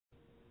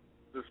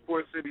the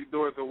Sports City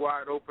doors are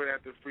wide open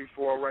at the free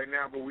for all right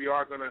now, but we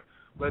are going to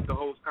let the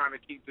host kind of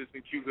keep this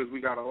in queue because we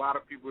got a lot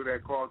of people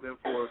that called in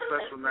for a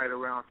special night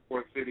around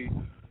Sports City.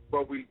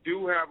 But we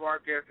do have our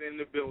guest in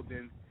the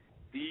building,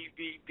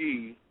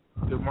 DVD,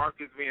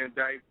 Demarcus Van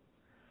Dyke.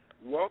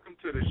 Welcome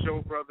to the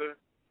show, brother.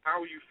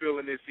 How are you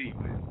feeling this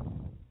evening?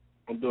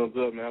 I'm doing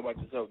good, man. How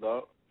about yourself,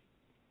 dog?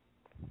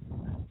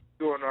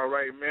 Doing all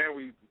right, man.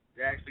 We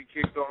actually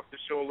kicked off the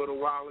show a little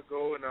while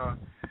ago, and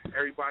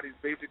everybody's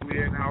basically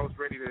in-house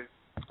ready to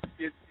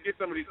get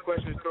some of these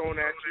questions thrown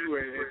at you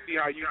and see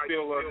how you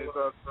feel on this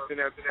something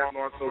that's gone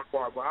on so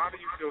far. But how do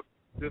you feel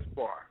this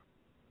far?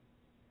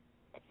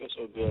 I feel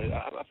so good.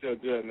 I feel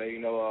good, man. You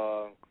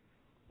know,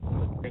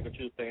 think of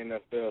truth playing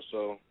NFL,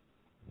 so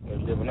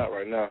I'm living out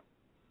right now.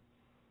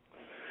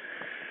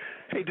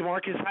 Hey,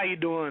 Demarcus, how you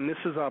doing? This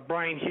is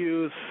Brian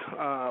Hughes,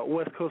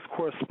 West Coast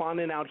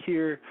correspondent out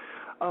here.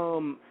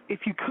 If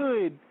you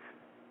could,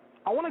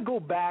 I want to go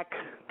back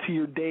to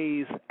your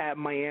days at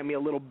Miami a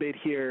little bit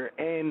here.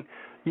 And,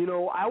 you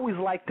know, I always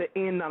like to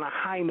end on a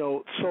high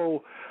note,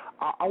 so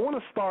I want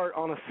to start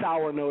on a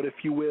sour note, if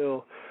you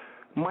will.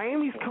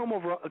 Miami's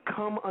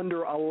come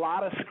under a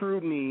lot of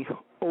scrutiny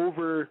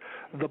over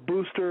the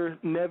booster,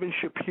 Nevin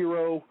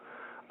Shapiro,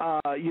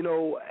 you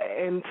know,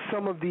 and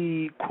some of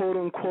the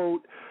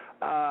quote-unquote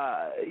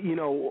you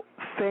know,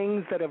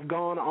 things that have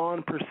gone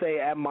on per se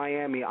at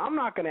Miami. I'm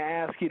not going to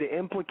ask you to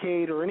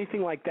implicate or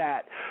anything like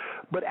that,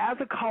 but as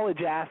a college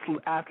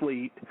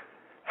athlete,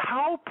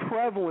 how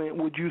prevalent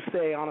would you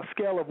say on a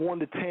scale of 1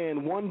 to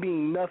 10, 1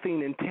 being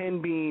nothing and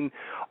 10 being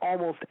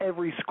almost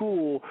every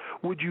school,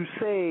 would you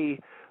say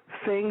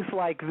things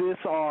like this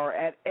are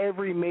at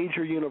every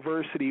major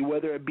university,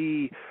 whether it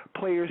be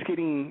players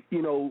getting,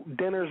 you know,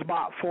 dinners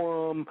bought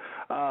for them,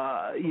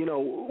 you know,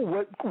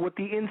 what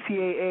the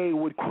NCAA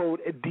would,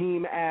 quote,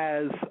 deem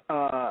as,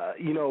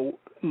 you know,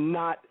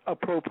 not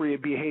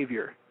appropriate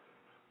behavior?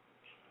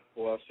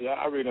 Well, see,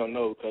 I really don't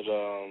know because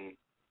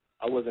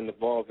I wasn't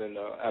involved in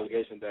the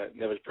allegation that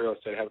Nevin Shapiro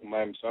said happened in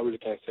Miami, so I really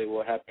can't say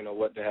what happened or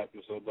what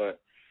happened. So,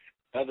 but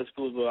other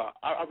schools, well,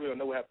 I really don't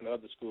know what happened to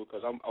other schools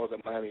because I was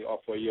at Miami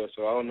all 4 years,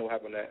 so I don't know what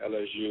happened at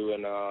LSU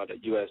and the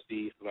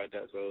USC, stuff like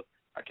that. So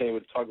I can't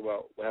really talk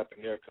about what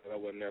happened there because I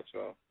wasn't there,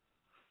 so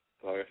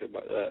all I can say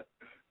about that.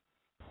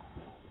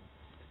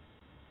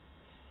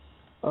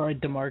 All right,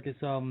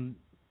 Demarcus.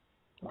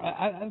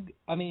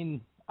 I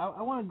mean,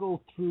 I want to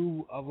go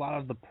through a lot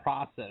of the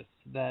process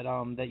that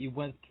that you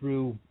went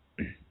through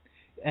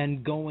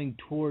and going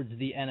towards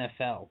the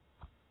NFL,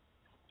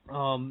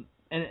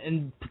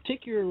 and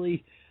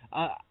particularly.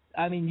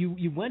 I mean,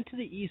 you went to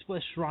the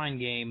East-West Shrine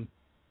game,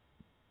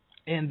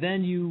 and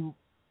then you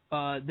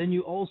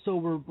also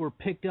were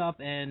picked up,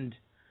 and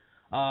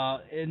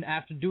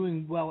after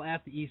doing well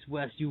at the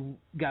East-West, you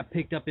got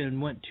picked up and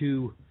went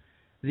to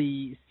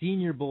the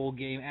Senior Bowl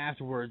game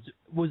afterwards.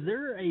 Was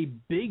there a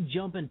big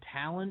jump in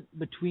talent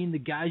between the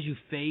guys you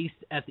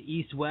faced at the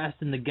East-West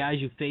and the guys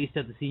you faced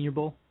at the Senior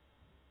Bowl?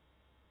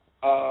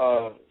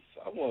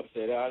 I won't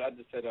say that. I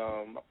just said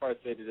I probably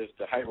said that it's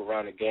the hype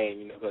around the game,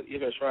 you know, because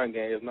East West Shrine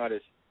game is not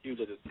as huge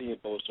as the Senior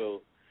Bowl,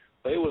 so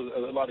but it was a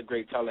lot of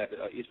great talent at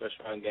the East West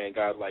Shrine game.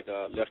 Guys like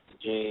Lester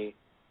Jean,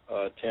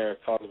 Terrence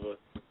Tolliver.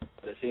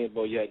 At the Senior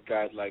Bowl, you had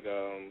guys like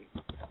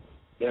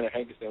Leonard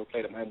Hankerson who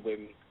played at Miami with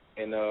me,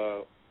 and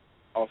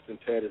Austin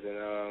Pettis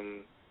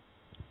and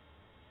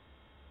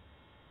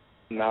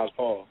Niles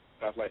Paul,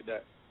 guys like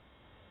that.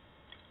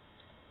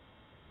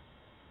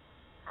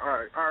 All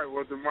right.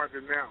 Well,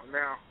 DeMarcus,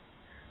 now.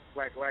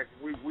 Like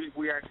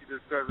we actually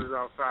discussed this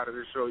outside of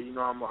the show. You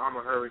know, I'm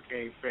a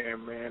Hurricane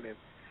fan, man, and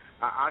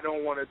I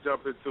don't want to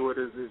jump into it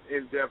as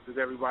in-depth as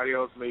everybody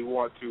else may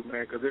want to,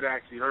 man, because it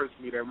actually hurts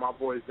me that my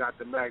boys got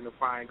the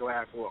magnifying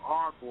glass, or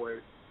our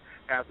boys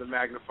have the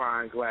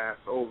magnifying glass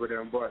over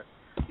them. But,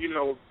 you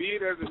know, be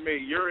it as it may,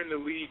 you're in the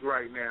league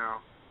right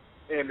now,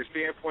 and the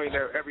standpoint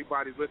that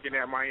everybody's looking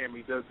at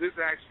Miami, does this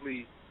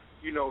actually,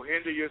 you know,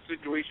 hinder your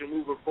situation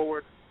moving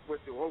forward with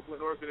the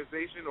Oakland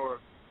organization, or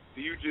do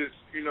you just,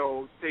 you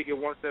know, take it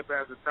one step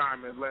at a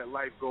time and let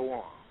life go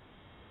on?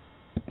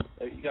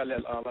 You got to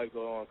let life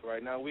go on.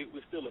 Right now, we're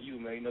still a you,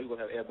 man. You know, you're going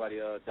to have everybody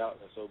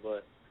doubting us. So,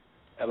 but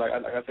like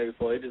I said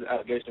before, it's just an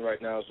allegation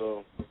right now,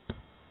 so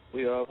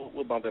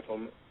we'll bounce that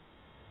from it.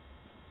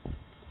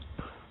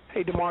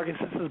 Hey, DeMarcus,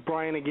 this is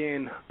Brian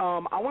again.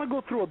 I want to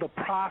go through the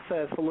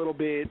process a little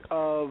bit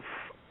of,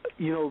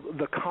 you know,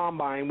 the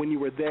combine when you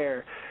were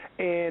there.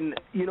 And,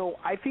 you know,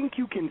 I think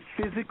you can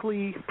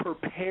physically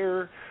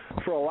prepare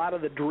for a lot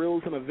of the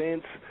drills and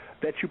events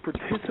that you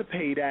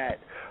participate at.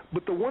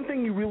 But the one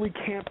thing you really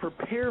can't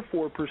prepare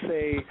for, per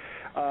se,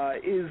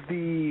 is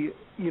the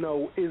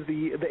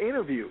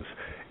interviews,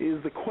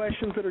 is the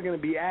questions that are going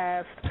to be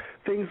asked,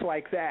 things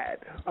like that.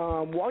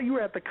 While you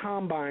were at the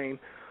combine,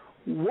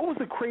 what was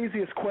the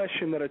craziest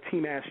question that a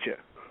team asked you?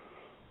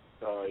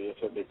 Yeah,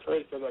 so the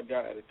craziest I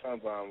got at the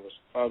combine was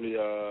probably,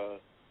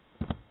 let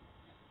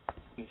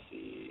me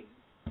see.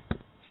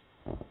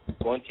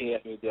 One team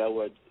asked me did I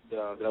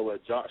wear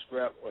jock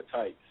strap or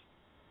tights.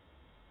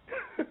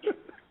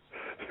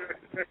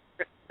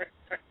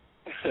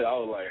 I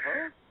was like,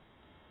 huh?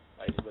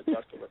 Like, but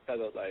Joshua Martez, I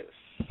was like,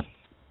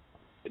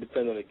 it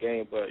depends on the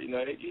game, but you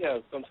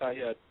have sometimes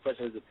you have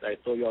questions that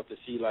like throw you off to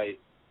see like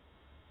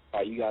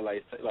you got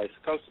like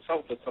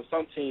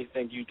some teams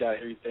think you got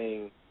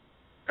everything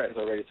practice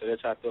already, so they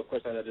try to throw a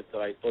question at it to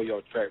like throw you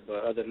off track.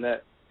 But other than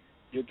that,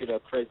 you get a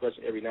crazy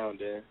question every now and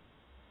then.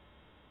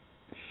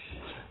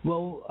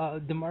 Well,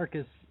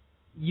 Demarcus,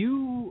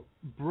 you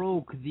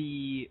broke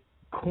the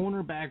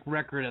cornerback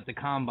record at the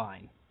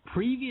Combine,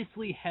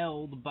 previously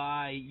held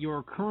by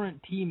your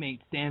current teammate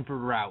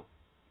Stanford Routt.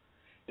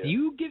 Yeah. Do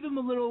you give him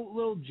a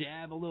little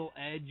jab, a little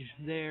edge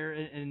there,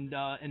 and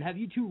have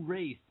you two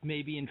raced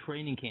maybe in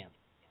training camp?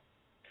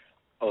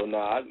 Oh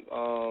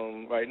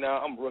no, right now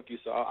I'm a rookie,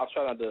 so I'll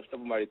try not to step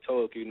on my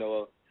toes. We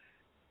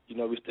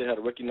still had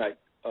a rookie night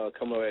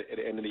coming up at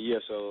the end of the year,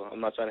 so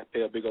I'm not trying to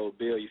pay a big old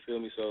bill. You feel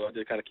me? So I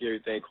just kind of keep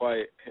everything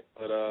quiet.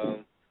 But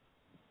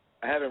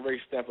I haven't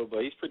raced Stanford,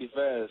 but he's pretty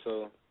fast.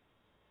 So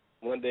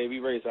one day we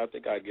race, I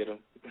think I'll get him.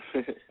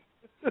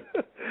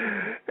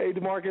 Hey,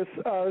 Demarcus,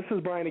 this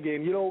is Brian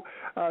again.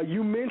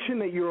 You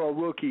mentioned that you're a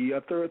rookie,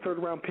 a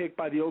third-round pick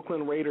by the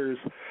Oakland Raiders,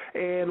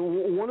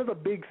 and one of the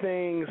big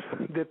things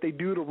that they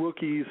do to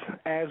rookies,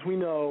 as we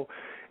know,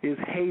 is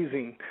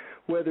hazing,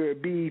 whether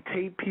it be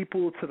tape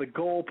people to the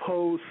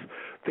goalposts.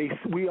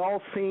 We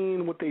all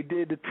seen what they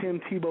did to Tim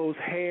Tebow's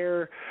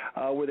hair,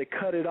 where they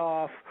cut it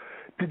off.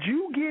 Did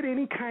you get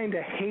any kind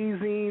of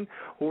hazing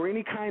or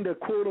any kind of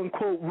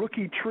quote-unquote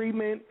rookie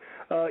treatment,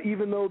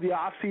 even though the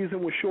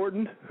off-season was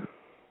shortened?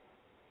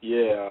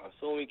 Yeah,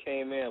 soon we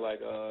came in,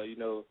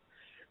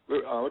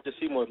 Richard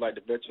Seymour was like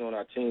the veteran on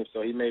our team,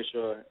 so he made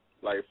sure,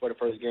 like, for the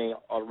first game,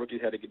 all the rookies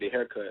had to get their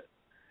hair cut.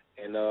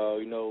 And,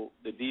 the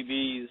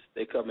DBs,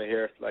 they cut my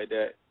hair like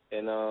that.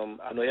 And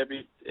I know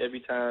every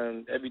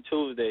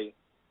Tuesday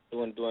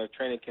during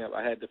training camp,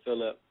 I had to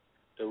fill up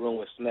the room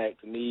with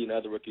snacks. Me and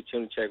other rookie,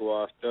 Tim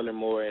Chegwall, Sterling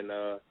Moore, and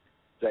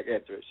Zach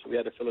Etheridge. We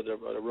had to fill up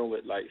the room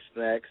with, like,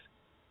 snacks,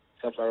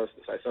 sunflower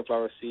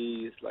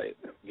seeds, like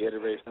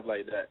Gatorade, stuff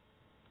like that.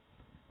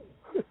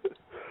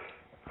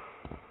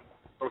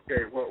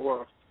 Okay,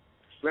 well,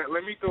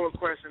 let me throw a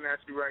question at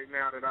you right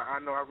now that I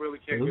know I really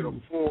can't get a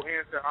full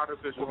answer out of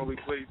because you only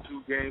played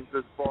 2 games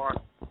this far.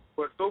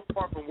 But so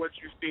far from what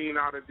you've seen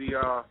out of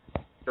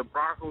the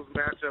Broncos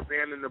matchup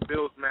and in the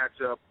Bills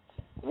matchup,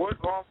 what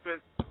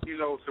offense,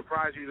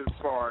 surprised you this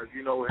far?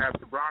 Have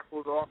the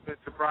Broncos offense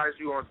surprised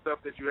you on stuff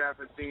that you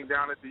haven't seen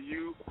down at the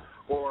U,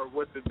 or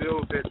what the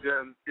Bills had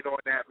done, in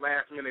that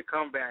last-minute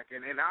comeback?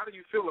 And how do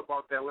you feel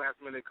about that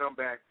last-minute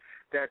comeback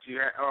that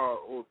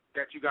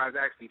you guys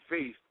actually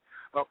faced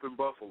up in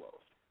Buffalo?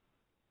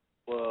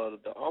 Well,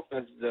 the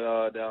offense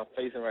that I'm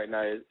facing right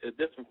now is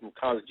different from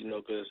college,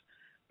 because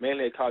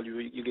mainly at college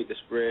you get the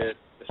spread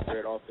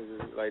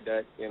offenses like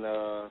that, and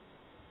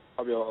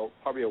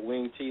probably a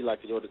wing tee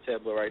like Georgia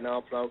Tech. But right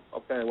now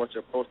I'm playing a bunch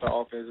of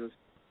pro-style offenses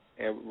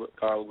and with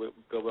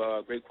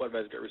great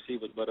quarterbacks, great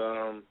receivers. But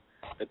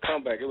the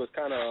comeback, it was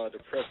kind of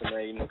depressing,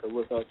 man, because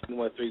we're up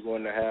 21-3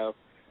 going to half.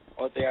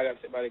 Only thing I got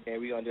to say about the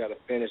game, we're going to got to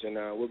finish, and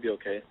we'll be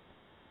okay.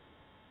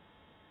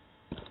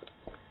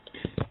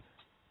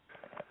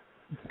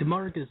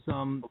 Demarcus,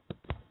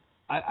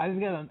 I've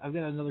got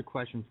another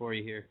question for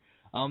you here.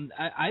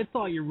 I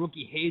thought your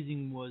rookie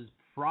hazing was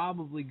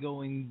probably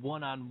going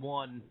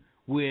one-on-one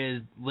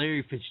with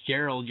Larry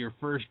Fitzgerald your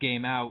first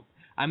game out.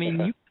 I mean,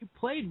 you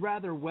played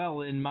rather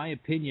well, in my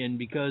opinion,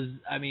 because,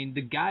 I mean,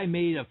 the guy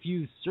made a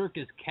few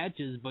circus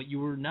catches, but you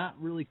were not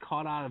really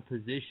caught out of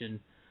position.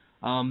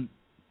 Can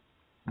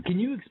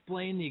you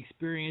explain the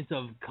experience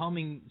of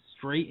coming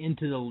straight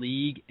into the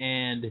league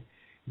and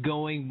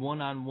going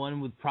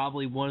one-on-one with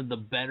probably one of the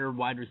better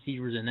wide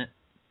receivers in it?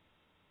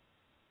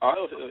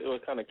 It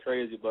was kind of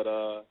crazy, but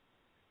I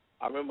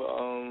remember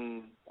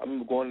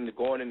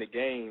going in the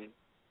game,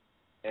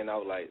 and I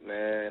was like,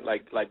 man,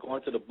 like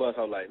going to the bus,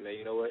 I was like, man,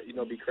 you know what?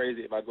 It'd be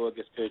crazy if I go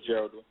against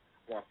Fitzgerald on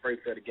my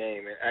first set of the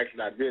game. And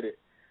actually, I did it.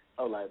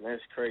 I was like, man,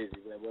 it's crazy,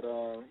 man. But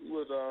he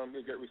was a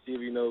great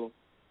receiver,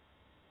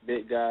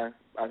 big guy.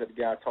 I had the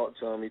guy talk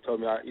to him. He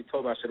told me I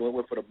should have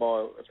went for the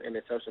ball for an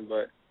interception,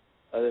 but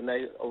other than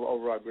that,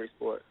 overall, great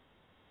sport.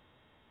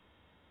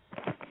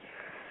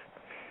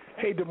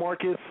 Hey,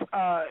 Demarcus,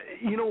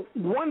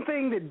 one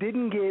thing that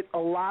didn't get a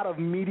lot of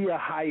media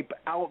hype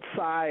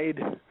outside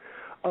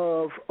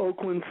of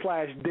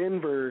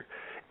Oakland/Denver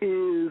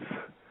is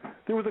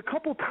there was a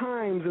couple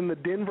times in the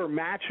Denver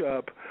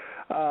matchup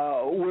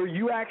where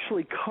you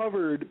actually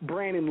covered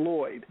Brandon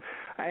Lloyd.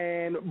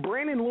 And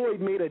Brandon Lloyd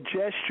made a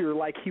gesture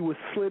like he was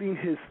slitting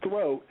his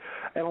throat,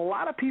 and a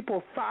lot of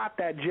people thought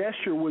that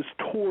gesture was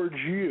towards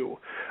you.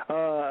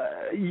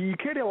 You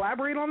care to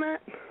elaborate on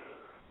that?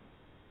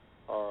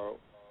 I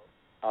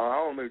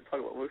don't maybe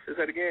talk about what is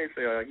that again?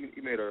 Say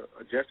he made a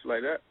gesture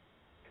like that.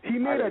 He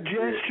made a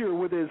gesture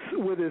with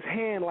his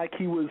hand like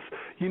he was,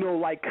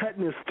 like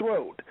cutting his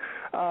throat.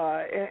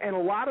 And a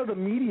lot of the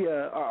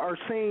media are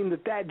saying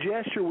that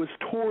gesture was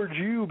towards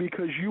you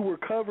because you were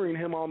covering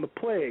him on the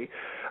play.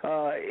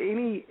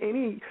 You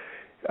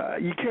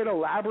care to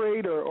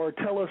elaborate or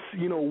tell us,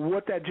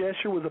 what that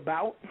gesture was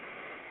about?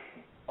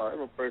 It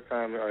was my first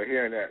time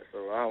hearing that,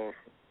 so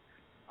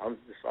I'm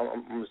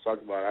just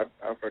talking about it.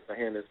 I'm first time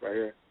hearing this right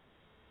here.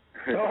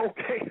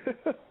 Okay.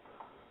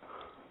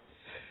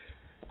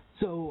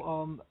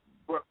 So,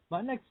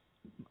 my next.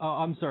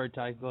 I'm sorry,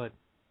 Ty. Go ahead.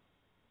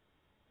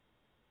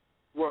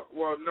 Well,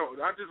 no.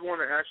 I just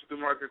want to ask you,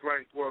 Demarcus.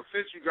 Like, well,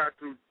 since you got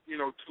through,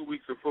 2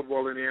 weeks of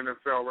football in the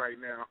NFL right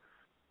now,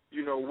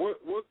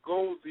 what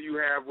goals do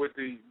you have with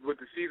the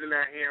season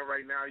at hand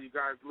right now? You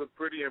guys look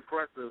pretty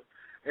impressive,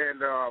 and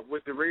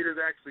with the Raiders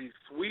actually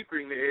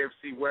sweeping the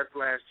AFC West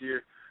last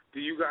year, do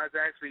you guys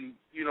actually,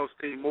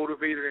 stay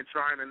motivated and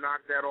trying to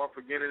knock that off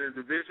again in the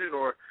division,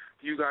 or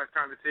do you guys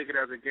kind of take it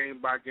as a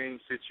game-by-game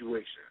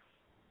situation?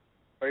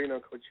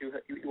 Well, Coach, you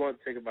want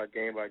to take it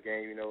game by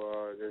game.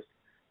 This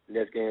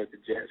next game with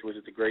the Jets, which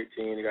is a great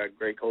team. They got a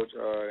great coach,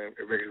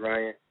 Rick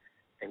Ryan,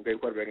 and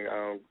great quarterback,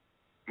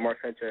 Mark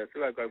Sanchez. I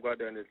feel like I go out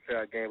there and just play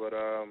that game, but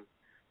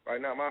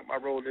right now my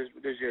role this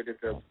year is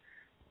to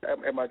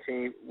have my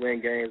team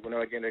win games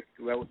whenever I get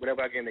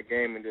in the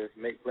game and just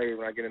make plays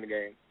when I get in the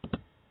game.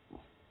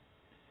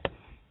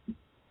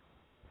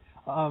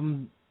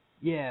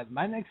 Yeah,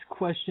 my next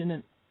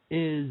question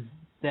is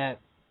that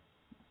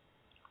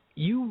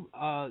you,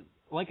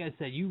 like I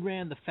said, you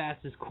ran the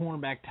fastest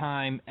cornerback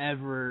time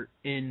ever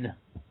in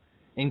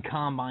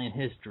combine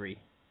history.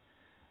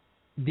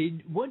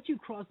 Once you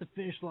crossed the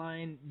finish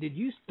line, did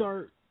you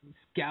start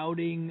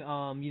scouting,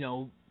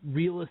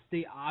 real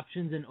estate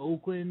options in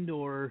Oakland,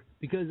 or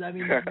because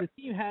the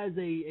team has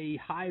a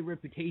high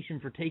reputation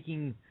for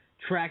taking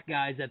track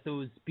guys at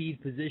those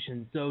speed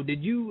positions. So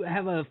did you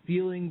have a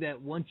feeling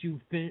that once you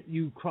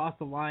crossed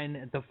the line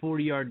at the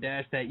 40-yard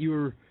dash that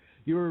you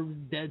were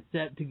dead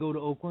set to go to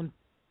Oakland?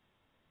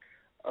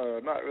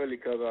 Not really,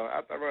 because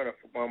after I ran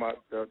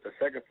the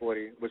second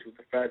 40, which was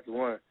the fastest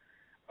one,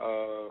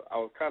 I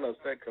was kind of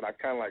upset because I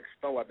kind of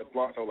stumbled out the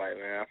blocks. I was like,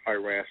 man, I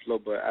probably ran slow,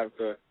 but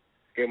after I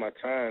gave my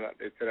time,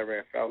 they said I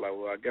ran fast.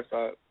 Well, I guess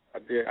I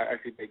did. I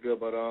actually did good,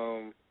 but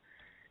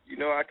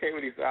I can't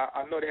really say.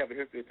 I know they have a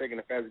history of taking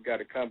the fastest guy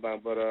to combine,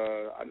 but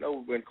I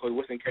know when Coach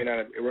Wilson came down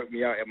and worked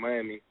me out at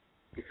Miami,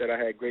 he said I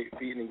had great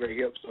feet and great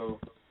hips, so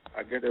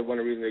I guess that's one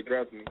of the reasons they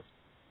drafted me.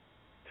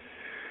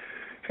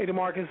 Hey,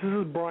 Demarcus,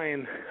 this is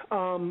Brian.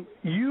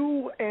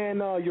 You and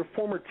your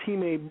former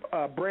teammate,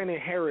 Brandon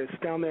Harris,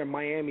 down there in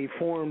Miami,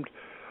 formed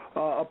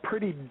a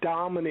pretty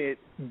dominant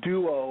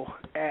duo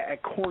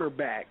at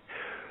cornerback.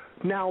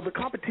 Now, the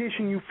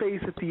competition you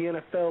face at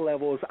the NFL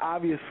level is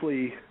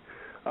obviously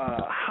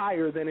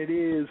higher than it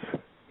is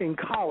in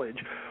college.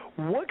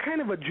 What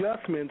kind of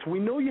adjustments, we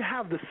know you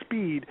have the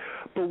speed,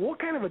 but what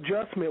kind of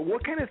adjustment,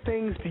 what kind of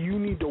things do you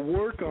need to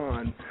work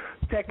on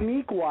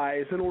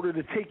technique-wise in order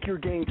to take your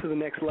game to the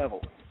next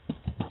level?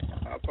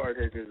 I'll probably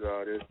take just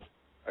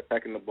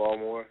attacking the ball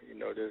more,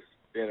 just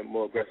being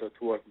more aggressive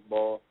towards the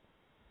ball.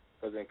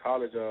 Because in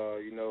college,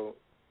 you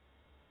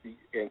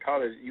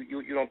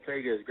don't play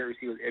against great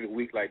receivers every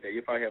week like that.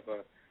 You probably have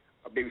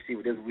a big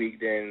receiver this week,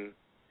 then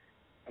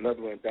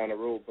another one down the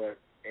road. But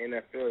in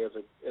NFL,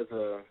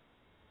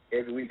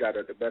 every week got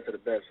the best of the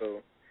best.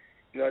 So,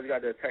 I just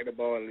got to attack the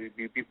ball and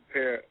be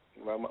prepared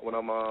when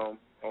I'm on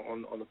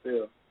the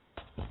field.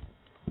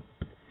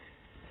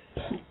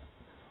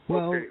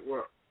 Well, okay,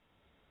 well.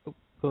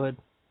 Go ahead.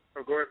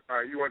 Oh, go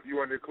ahead. You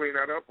want to clean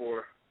that up,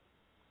 or?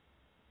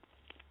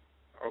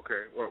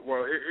 Okay.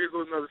 Well, here's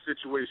another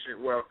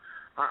situation. Well,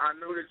 I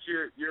know that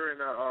you're in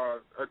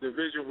a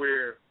division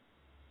where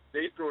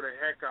they throw the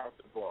heck out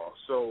the ball.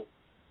 So,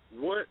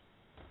 what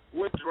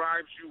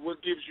drives you?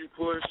 What gives you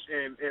push?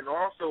 And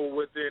also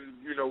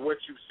within what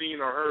you've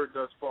seen or heard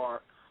thus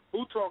far,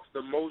 who talks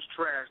the most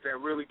trash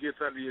that really gets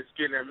under your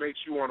skin that makes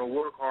you want to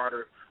work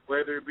harder,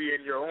 whether it be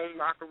in your own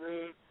locker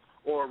room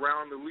or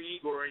around the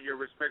league or in your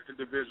respective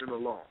division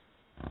alone?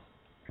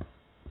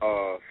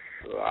 I've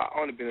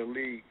only been in the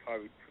league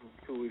probably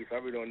two weeks. I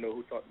really don't know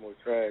who talks the most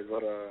trash,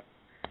 but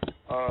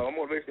my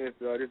motivation is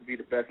just to be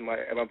the best in my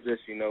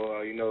position.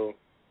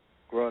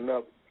 Growing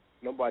up,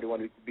 nobody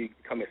wanted to be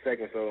coming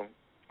second, so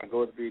I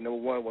go to be number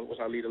one once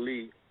I lead the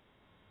league.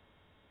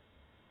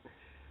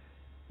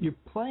 You're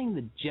playing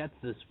the Jets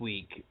this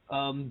week.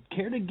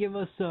 Care to give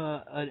us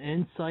an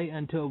insight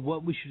into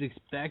what we should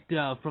expect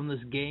from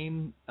this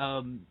game?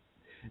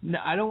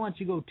 I don't want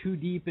you to go too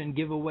deep and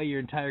give away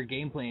your entire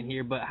game plan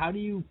here, but how do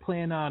you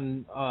plan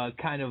on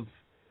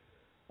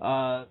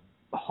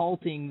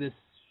halting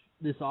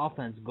this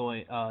offense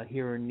going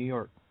here in New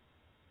York?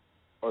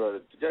 Well,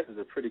 the Jets is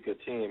a pretty good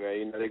team,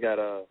 man. They got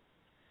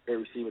great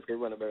receivers, great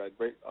running back, a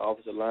great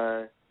offensive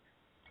line,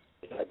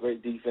 a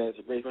great defense,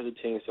 a great defensive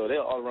team. So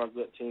they're all around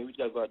good team. We just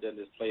got to go out there and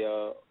just play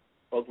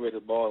open the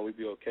ball, and we'll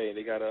be okay.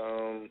 They got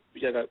we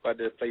just got to go out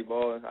there and play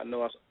ball. I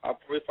know I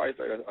probably fight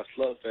like a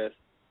slugfest.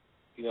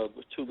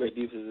 With two great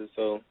defenses,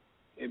 so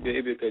it'd be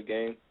a good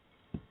game.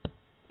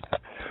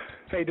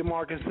 Hey,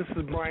 Demarcus, this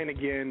is Brian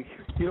again.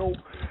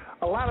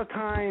 A lot of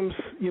times,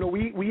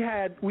 we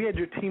had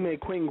your teammate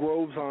Quentin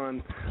Groves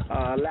on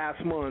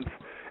last month,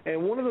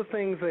 and one of the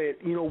things that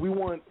we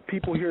want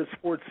people here at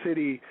Sports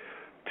City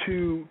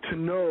to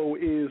know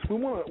is we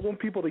want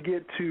people to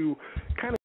get to kind of